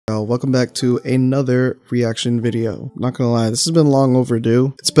Welcome back to another reaction video. Not gonna lie, this has been long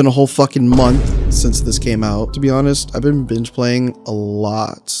overdue. It's been a whole fucking month since this came out. To be honest, I've been binge playing a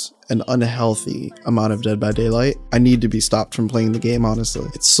lot. An unhealthy amount of Dead by Daylight. I need to be stopped from playing the game, honestly.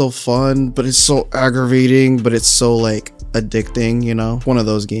 It's so fun, but it's so aggravating, but it's so like addicting, you know? One of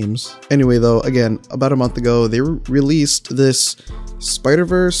those games. Anyway though, again, about a month ago, they released this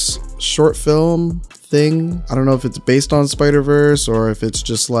Spider-Verse short film thing. I don't know if it's based on Spider-Verse or if it's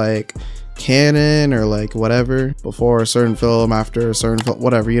just like canon or like whatever, before a certain film, after a certain film,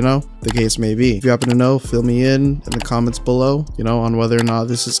 whatever, you know, the case may be. If you happen to know, fill me in the comments below, you know, on whether or not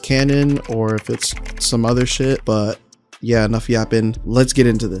this is canon or if it's some other shit. But yeah, enough yapping, let's get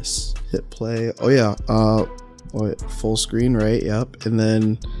into this. Hit play. Oh yeah, full screen, right? Yep. And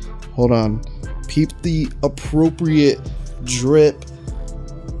then hold on, peep the appropriate drip.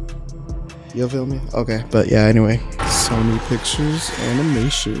 You feel me? Okay, but yeah, anyway, Sony Pictures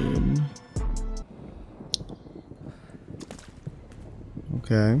Animation.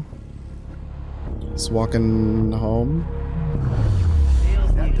 Okay, he's walking home.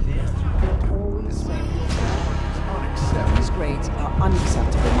 These grades are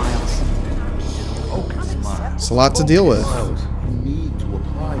unacceptable, Miles. It's a lot to deal with. You need to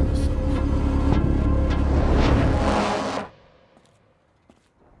apply yourself.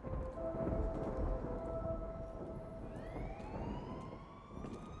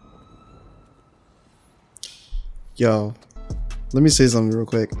 Yo, let me say something real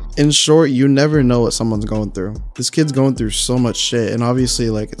quick. In short, you never know what someone's going through. This kid's going through so much shit, and obviously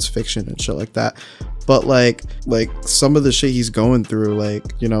like it's fiction and shit like that, but like some of the shit he's going through, like,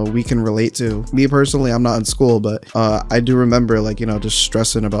 you know, we can relate to. Me personally, I'm not in school, but I do remember, like, you know, just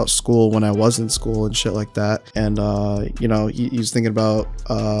stressing about school when I was in school and shit like that. And you know, he's thinking about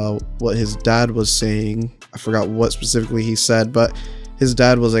what his dad was saying. I forgot what specifically he said, but his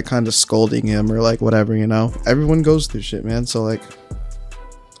dad was like kind of scolding him or like whatever, you know. Everyone goes through shit, man. So like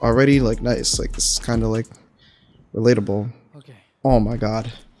already like nice, like this is kind of like relatable. Okay. Oh my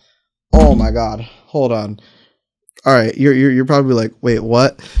god. Oh my god. Hold on. All right, you're probably like, wait,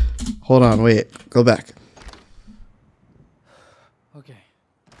 what? Hold on, wait, go back. Okay.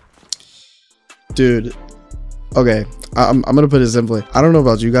 Dude. Okay, I'm gonna put it simply. I don't know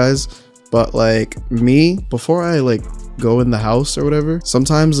about you guys, but like me, before I like go in the house or whatever,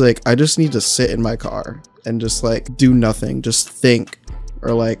 sometimes like I just need to sit in my car and just like do nothing, just think,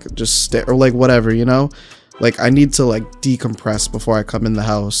 or like just stare, or like whatever, you know. Like I need to like decompress before I come in the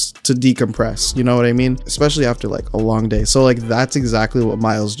house, to decompress, you know what I mean? Especially after like a long day. So like that's exactly what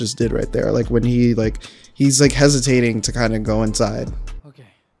Miles just did right there. Like when he's like hesitating to kind of go inside.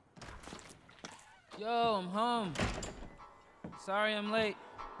 Okay. Yo, I'm home. Sorry I'm late.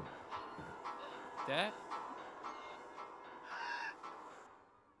 Dad?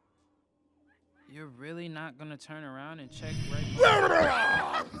 You're really not gonna turn around and check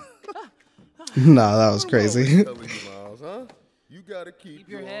right? Nah, that was crazy. You gotta keep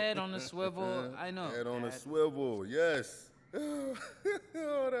your head on the swivel. I know. Head on a swivel, yes. Oh,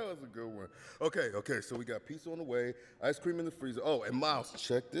 that was a good one. Okay, so we got pizza on the way, ice cream in the freezer. Oh, and Miles,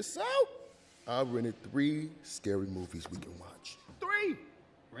 check this out. I rented 3 scary movies we can watch. 3!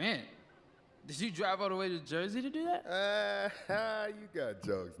 Rent? Did you drive all the way to Jersey to do that? You got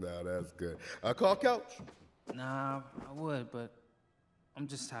jokes now, that's good. I call couch. Nah, I would, but I'm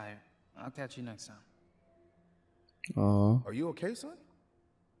just tired. I'll catch you next time. Aww. Are you okay, son?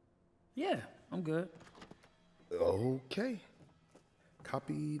 Yeah, I'm good. Okay.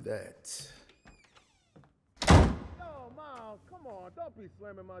 Copy that. Yo, Miles, come on. Don't be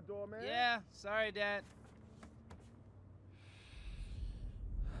slamming my door, man. Yeah, sorry, Dad.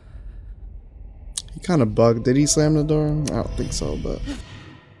 He kind of bugged. Did he slam the door? I don't think so, but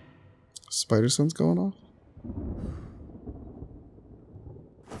spider sense going off.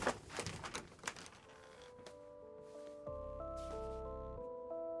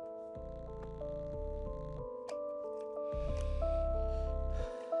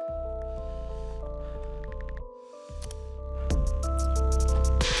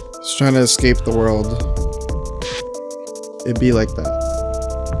 He's trying to escape the world. It'd be like that.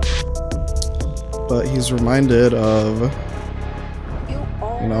 But he's reminded of,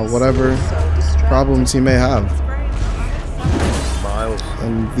 you know, whatever problems he may have. Miles.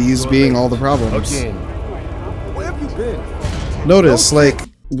 And these being all the problems. Again. Where have you been? Notice, like,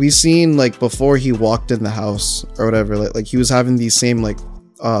 we seen, like, before he walked in the house or whatever, like he was having these same, like,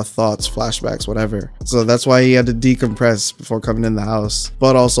 thoughts, flashbacks, whatever. So that's why he had to decompress before coming in the house.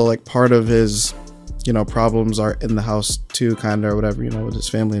 But also, like, part of his you know, problems are in the house too, kind of, or whatever, you know, with his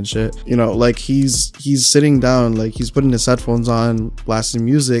family and shit. You know, like he's sitting down, like he's putting his headphones on, blasting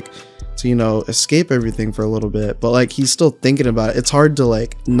music to, you know, escape everything for a little bit, but like he's still thinking about it. It's hard to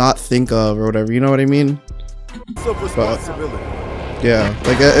like not think of or whatever, you know what I mean? Responsibility. Yeah,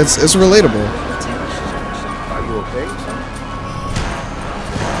 like it's relatable. Are you okay?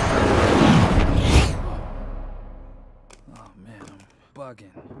 Oh man, I'm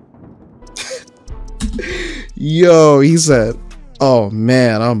bugging. Yo, he said, oh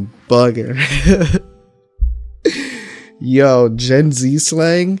man, I'm bugging. Yo, Gen Z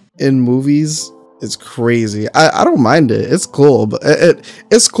slang in movies is crazy. I don't mind it. It's cool, but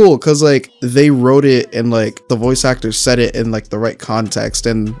it's cool because like they wrote it and like the voice actors said it in like the right context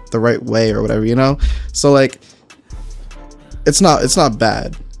and the right way or whatever, you know? So like it's not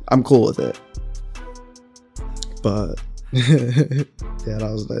bad. I'm cool with it. But yeah, that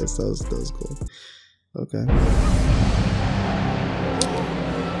was nice. That was cool. Okay.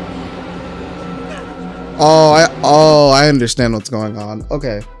 I understand what's going on.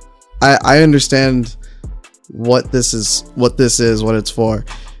 Okay. I understand what this is, what it's for.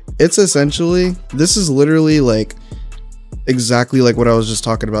 It's essentially, this is literally like exactly like what I was just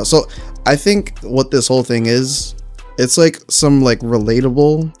talking about. So I think what this whole thing is, it's like some like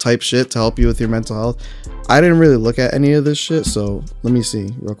relatable type shit to help you with your mental health. I didn't really look at any of this shit, so let me see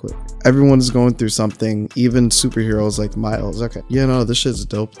real quick. Everyone's going through something, even superheroes like Miles. Okay, yeah, no, this shit's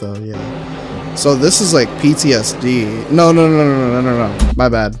dope though. Yeah, so this is like PTSD. No, my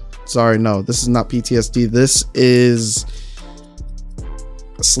bad. Sorry, no, this is not PTSD. This is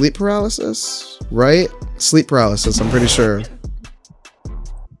sleep paralysis, right? Sleep paralysis, I'm pretty sure,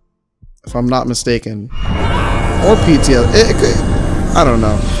 if I'm not mistaken. Or PTSD, I don't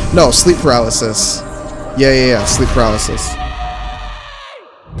know. No, sleep paralysis. Yeah, sleep paralysis.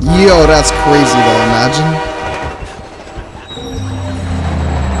 Yo, that's crazy though, imagine.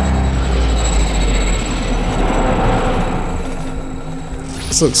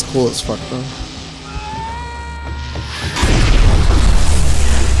 This looks cool as fuck though.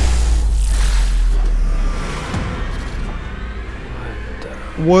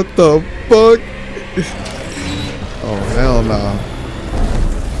 What the fuck? Oh, hell no.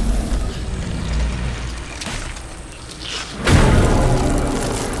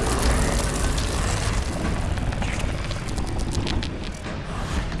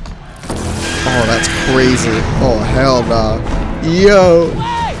 Oh, that's crazy. Oh, hell no. Yo.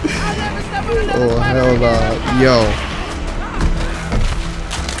 Oh, hell no. Yo.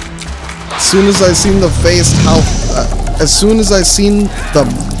 As soon as I seen the face, as soon as I seen the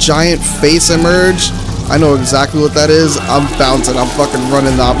giant face emerge, I know exactly what that is. I'm bouncing. I'm fucking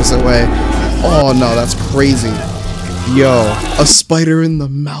running the opposite way. Oh no, that's crazy. Yo, a spider in the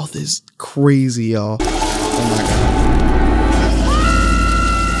mouth is crazy, y'all. Oh my god.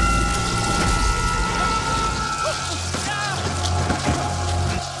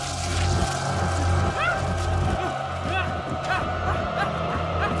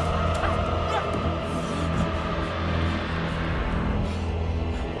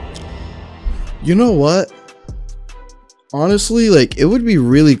 You know what? Honestly, like, it would be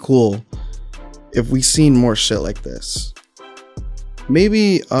really cool if we seen more shit like this.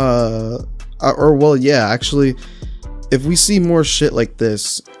 Maybe, or well, yeah, actually, if we see more shit like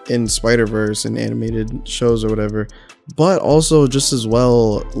this in Spider-Verse and animated shows or whatever, but also just as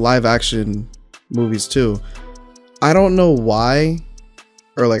well live action movies too. I don't know why,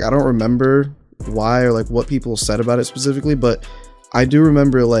 or like, I don't remember why or like what people said about it specifically, but I do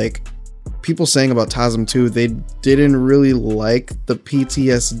remember like people saying about TASM 2, they didn't really like the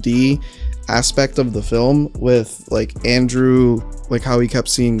PTSD aspect of the film with like Andrew, like how he kept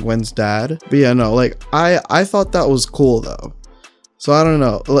seeing Gwen's dad. But yeah, no, like I thought that was cool though. So I don't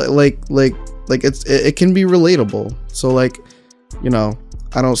know, like it can be relatable. So like, you know,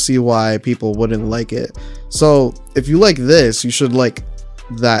 I don't see why people wouldn't like it. So if you like this, you should like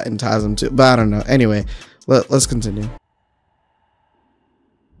that in TASM 2. But I don't know. Anyway, let's continue.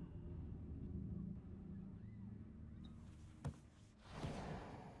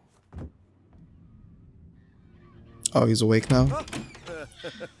 Oh, he's awake now?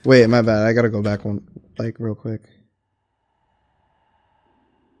 Wait, my bad. I gotta go back one, like, real quick.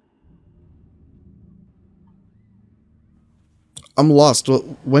 I'm lost.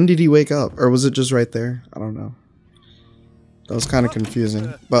 When did he wake up? Or was it just right there? I don't know. That was kind of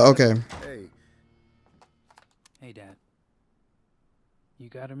confusing. But okay. Hey, Dad. You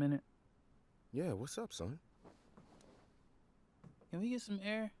got a minute? Yeah, what's up, son? Can we get some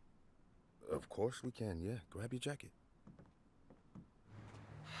air? Of course we can, yeah. Grab your jacket.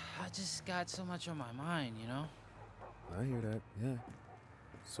 I just got so much on my mind, you know? I hear that, yeah.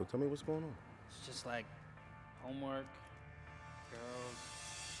 So tell me what's going on. It's just like homework, girls.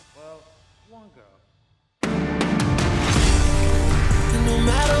 Well, one girl.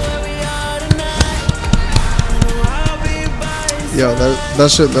 Yo,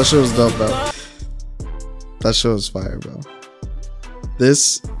 that shit was dope, bro. That shit was fire, bro.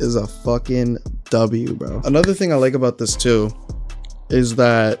 This is a fucking W, bro. Another thing I like about this too is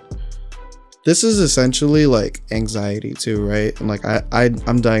that this is essentially like anxiety too, right? And like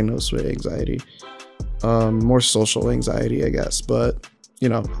I'm diagnosed with anxiety, more social anxiety, I guess. But you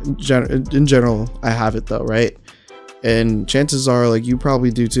know, in general, I have it though, right? And chances are, like, you probably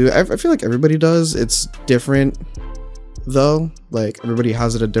do too. I feel like everybody does. It's different though. Like everybody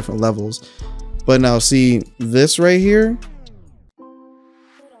has it at different levels. But now see this right here.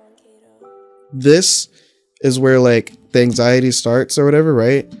 This is where like the anxiety starts or whatever,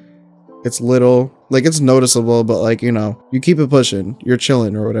 right? It's little, like it's noticeable, but like, you know, you keep it pushing, you're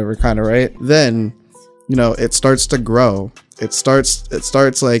chilling or whatever, kind of, right? Then, you know, it starts to grow. It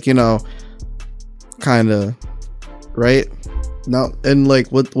starts like, you know, kind of, right? Now, and like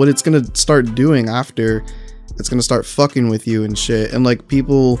what it's gonna start doing after, it's gonna start fucking with you and shit. And like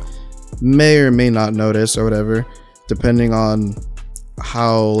people may or may not notice or whatever, depending on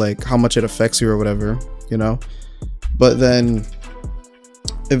how much it affects you or whatever, you know. But then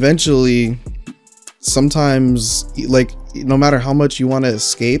eventually, sometimes, like, no matter how much you want to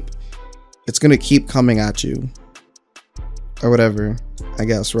escape, it's gonna keep coming at you or whatever, I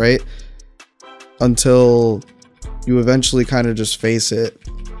guess, right? Until you eventually kind of just face it.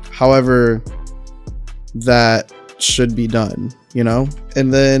 However, that should be done, you know.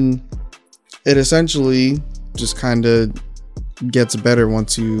 And then it essentially just kind of gets better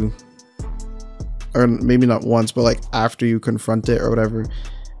once you, or maybe not once, but like after you confront it or whatever,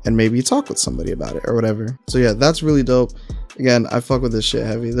 and maybe you talk with somebody about it or whatever. So yeah, that's really dope. Again, I fuck with this shit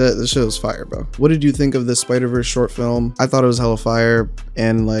heavy. This shit was fire, bro. What did you think of this Spider-Verse short film? I thought it was hella fire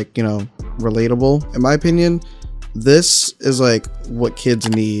and, like, you know, relatable. In my opinion, this is like what kids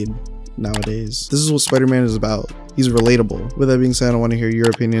need nowadays. This is what Spider-Man is about. He's relatable. With that being said, I want to hear your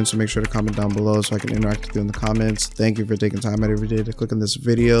opinion, so make sure to comment down below so I can interact with you in the comments. Thank you for taking time out every day to click on this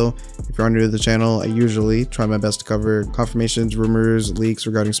video. If you're new to the channel, I usually try my best to cover confirmations, rumors, leaks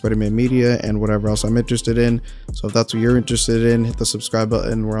regarding Spider-Man media, and whatever else I'm interested in. So if that's what you're interested in, hit the subscribe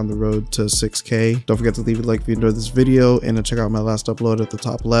button. We're on the road to 6K. Don't forget to leave a like if you enjoyed this video, and to check out my last upload at the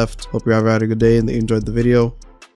top left. Hope you have had a good day and that you enjoyed the video.